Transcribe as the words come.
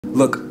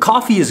Look,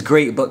 coffee is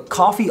great, but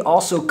coffee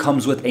also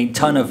comes with a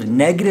ton of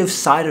negative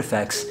side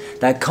effects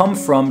that come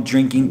from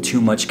drinking too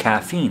much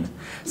caffeine.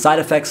 Side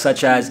effects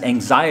such as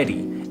anxiety,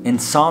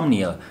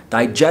 insomnia,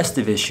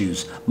 digestive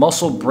issues,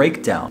 muscle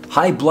breakdown,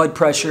 high blood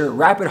pressure,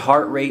 rapid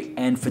heart rate,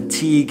 and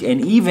fatigue,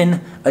 and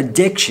even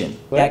addiction.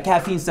 That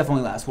caffeine stuff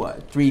only lasts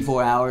what,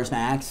 3-4 hours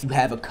max? You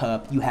have a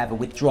cup, you have a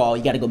withdrawal,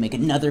 you gotta go make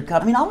another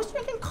cup. I mean, I was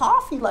drinking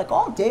coffee like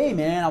all day,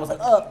 man. I was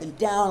like up and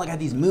down, like I had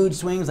these mood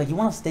swings. Like you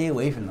wanna stay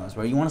away from those,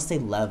 bro. You wanna stay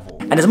level.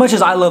 And as much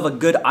as I love a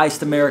good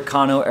iced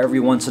Americano every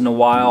once in a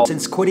while,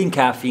 since quitting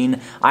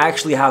caffeine, I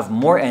actually have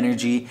more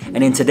energy.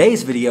 And in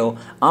today's video,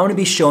 I'm gonna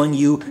be showing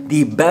you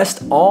the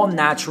best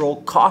all-natural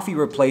coffee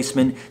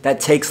replacement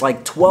that takes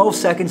like 12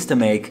 seconds to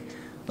make.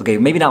 Okay,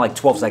 maybe not like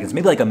 12 seconds,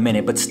 maybe like a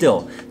minute, but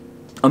still.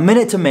 A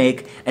minute to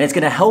make, and it's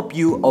gonna help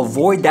you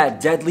avoid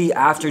that deadly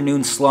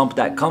afternoon slump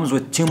that comes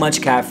with too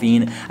much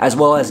caffeine, as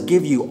well as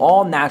give you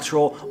all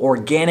natural,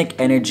 organic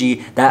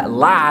energy that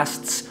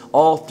lasts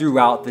all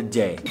throughout the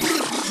day.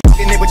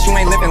 But you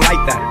ain't living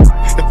like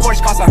that. The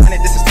Porsche costs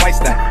 100, this is twice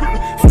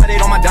that. Friday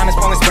on my diamonds,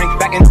 Poland Spring.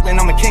 Back in Brooklyn,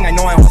 I'm a king, I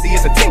know I Aussie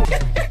is a ting.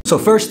 So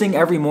first thing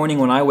every morning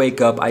when I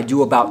wake up, I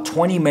do about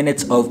 20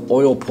 minutes of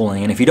oil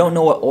pulling. And if you don't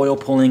know what oil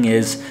pulling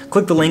is,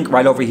 click the link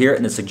right over here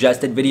in the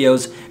suggested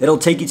videos. It'll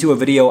take you to a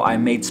video I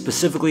made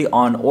specifically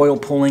on oil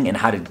pulling and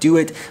how to do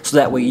it, so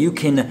that way you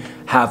can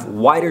have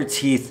whiter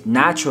teeth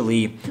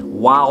naturally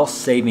while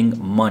saving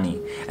money.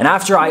 And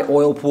after I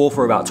oil pull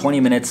for about 20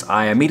 minutes,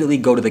 I immediately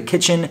go to the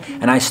kitchen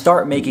and I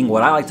start making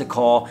what I like to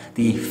call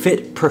the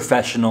Fit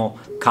Professional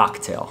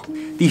cocktail.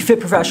 The Fit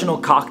Professional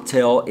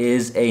cocktail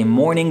is a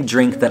morning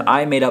drink that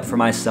I made up for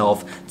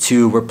myself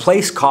to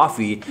replace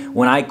coffee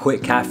when I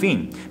quit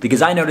caffeine.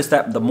 Because I noticed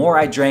that the more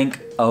I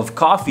drank of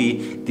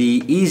coffee,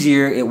 the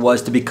easier it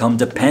was to become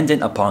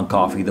dependent upon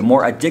coffee, the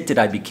more addicted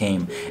I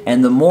became,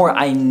 and the more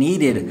I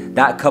needed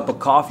that cup of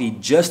coffee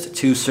just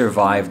to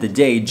survive the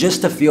day,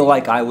 just to feel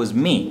like I was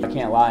me. I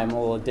can't lie, I'm a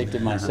little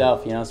addicted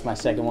myself, you know, it's my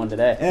second one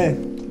today. Hey,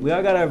 we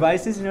all got our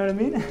vices, you know what I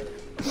mean?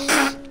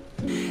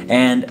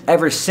 And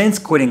ever since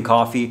quitting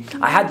coffee,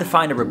 I had to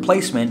find a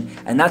replacement,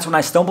 and that's when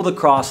I stumbled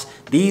across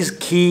these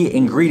key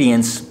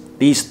ingredients,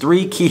 these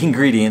 3 key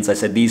ingredients. I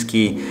said these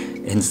key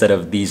instead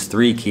of these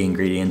 3 key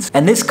ingredients.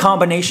 And this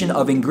combination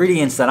of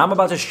ingredients that I'm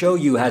about to show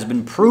you has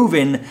been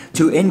proven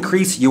to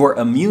increase your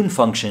immune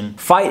function,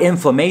 fight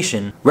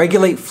inflammation,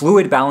 regulate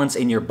fluid balance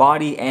in your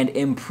body, and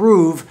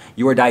improve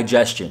your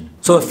digestion.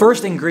 So the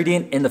first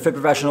ingredient in the Fit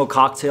Professional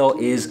cocktail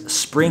is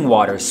spring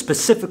water,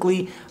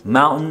 specifically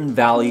Mountain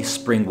Valley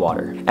spring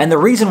water. And the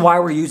reason why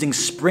we're using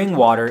spring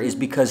water is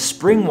because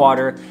spring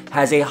water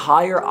has a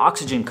higher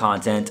oxygen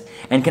content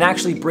and can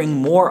actually bring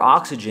more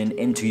oxygen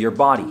into your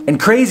body. And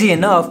crazy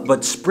enough,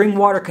 but spring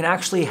water can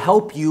actually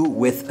help you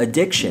with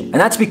addiction. And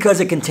that's because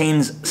it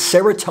contains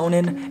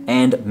serotonin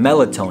and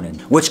melatonin,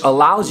 which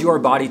allows your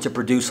body to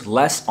produce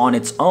less on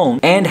its own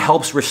and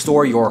helps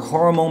restore your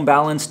hormone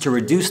balance to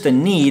reduce the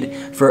need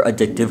for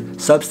addictive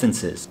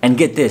substances. And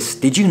get this,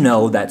 did you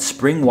know that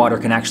spring water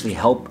can actually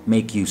help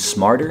make you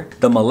smarter?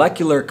 The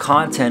molecular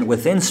content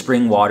within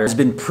spring water has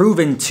been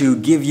proven to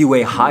give you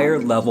a higher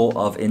level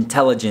of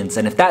intelligence.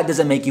 And if that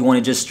doesn't make you want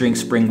to just drink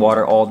spring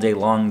water all day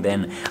long,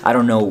 then I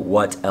don't know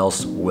what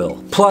else will.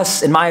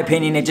 Plus, in my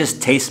opinion, it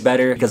just tastes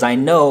better because I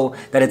know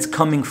that it's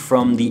coming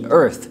from the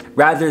earth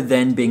rather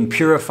than being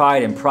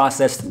purified and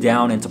processed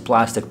down into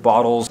plastic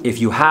bottles.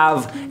 If you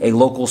have a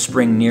local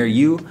spring near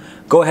you,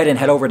 go ahead and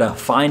head over to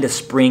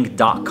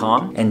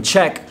findaspring.com and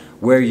check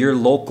where your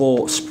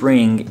local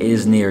spring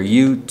is near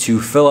you to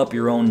fill up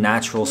your own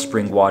natural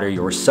spring water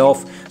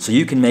yourself so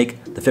you can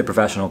make the Fit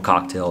Professional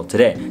cocktail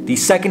today. The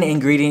second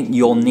ingredient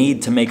you'll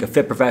need to make a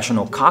Fit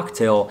Professional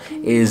cocktail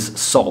is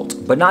salt,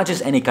 but not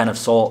just any kind of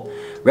salt.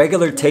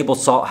 Regular table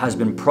salt has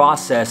been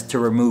processed to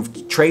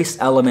remove trace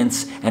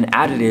elements and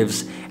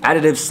additives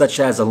such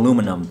as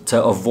aluminum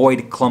to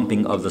avoid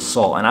clumping of the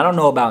salt. And I don't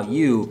know about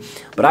you,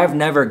 but I've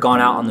never gone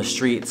out on the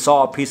street,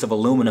 saw a piece of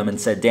aluminum and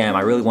said, damn,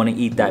 I really want to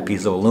eat that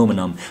piece of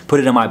aluminum, put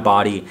it in my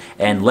body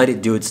and let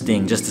it do its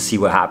thing just to see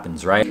what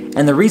happens, right?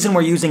 And the reason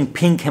we're using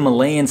pink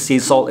Himalayan sea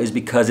salt is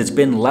because it's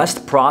been less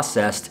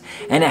processed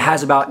and it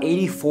has about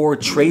 84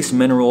 trace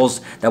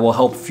minerals that will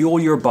help fuel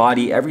your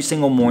body every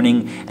single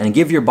morning and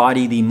give your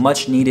body the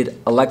much needed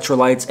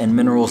electrolytes and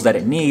minerals that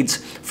it needs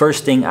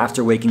first thing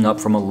after waking up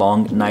from a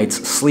long night's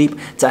sleep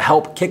to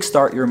help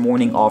kickstart your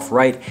morning off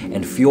right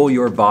and fuel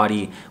your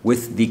body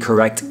with the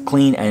correct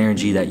clean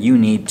energy that you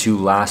need to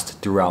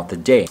last throughout the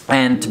day.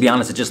 And to be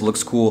honest, it just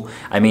looks cool.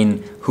 I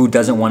mean, who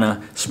doesn't want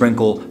to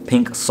sprinkle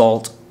pink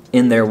salt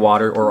in their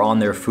water or on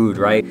their food,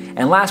 right?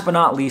 And last but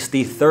not least,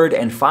 the third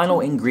and final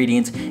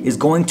ingredient is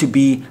going to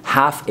be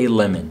half a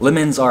lemon.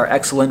 Lemons are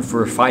excellent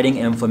for fighting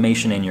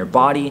inflammation in your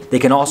body. They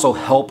can also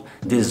help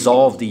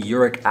dissolve the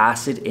uric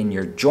acid in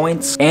your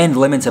joints. And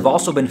lemons have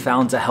also been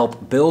found to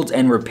help build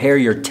and repair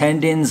your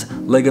tendons,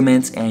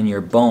 ligaments, and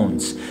your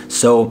bones.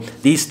 So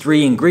these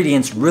 3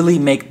 ingredients really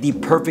make the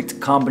perfect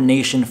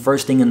combination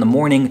first thing in the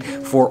morning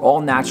for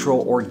all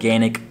natural,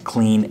 organic,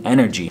 clean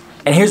energy.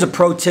 And here's a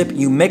pro tip,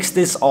 you mix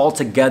this all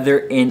together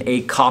in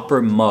a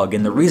copper mug.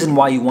 And the reason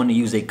why you want to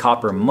use a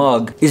copper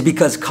mug is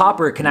because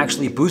copper can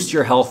actually boost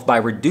your health by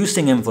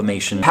reducing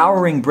inflammation,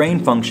 powering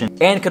brain function,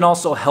 and can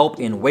also help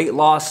in weight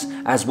loss,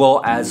 as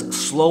well as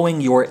slowing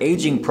your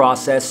aging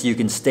process so you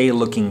can stay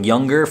looking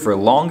younger for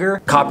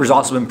longer. Copper's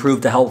also been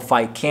proved to help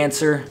fight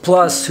cancer.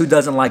 Plus, who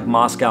doesn't like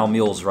Moscow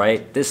mules,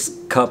 right? This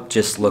cup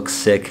just looks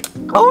sick.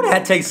 Oh,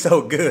 that tastes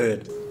so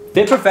good.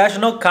 Fit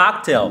Professional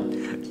cocktail,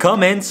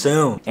 coming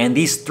soon. And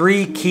these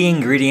 3 key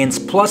ingredients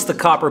plus the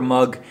copper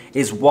mug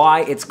is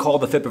why it's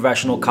called the Fit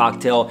Professional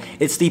cocktail.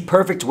 It's the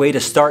perfect way to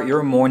start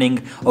your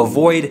morning,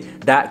 avoid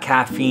that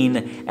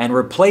caffeine, and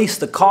replace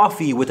the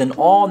coffee with an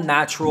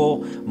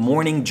all-natural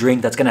morning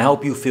drink that's gonna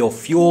help you feel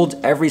fueled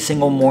every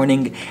single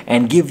morning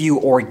and give you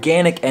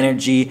organic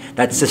energy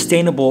that's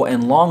sustainable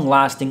and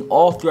long-lasting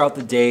all throughout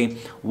the day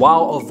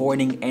while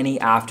avoiding any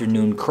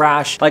afternoon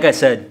crash. Like I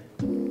said,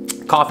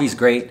 coffee's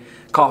great.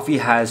 Coffee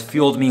has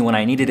fueled me when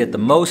I needed it the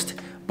most,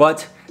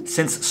 but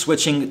since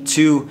switching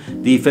to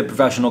the Fit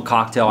Professional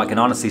cocktail, I can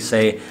honestly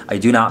say I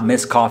do not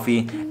miss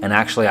coffee, and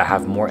actually I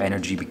have more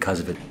energy because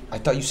of it. I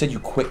thought you said you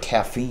quit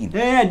caffeine.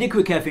 Yeah, I did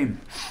quit caffeine.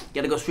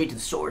 Gotta go straight to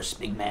the source,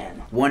 big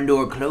man. One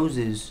door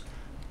closes,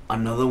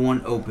 another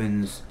one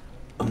opens.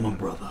 My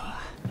brother.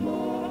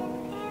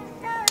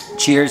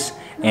 Cheers,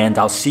 and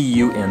I'll see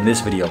you in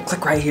this video.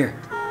 Click right here,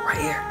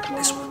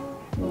 this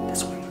one,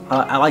 this one.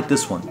 I like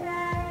this one.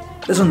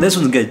 This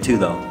one's good too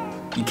though.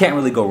 You can't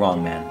really go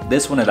wrong, man.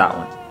 This one or that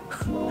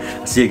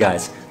one. See you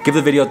guys. Give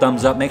the video a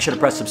thumbs up. Make sure to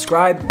press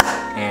subscribe,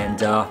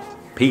 and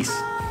peace.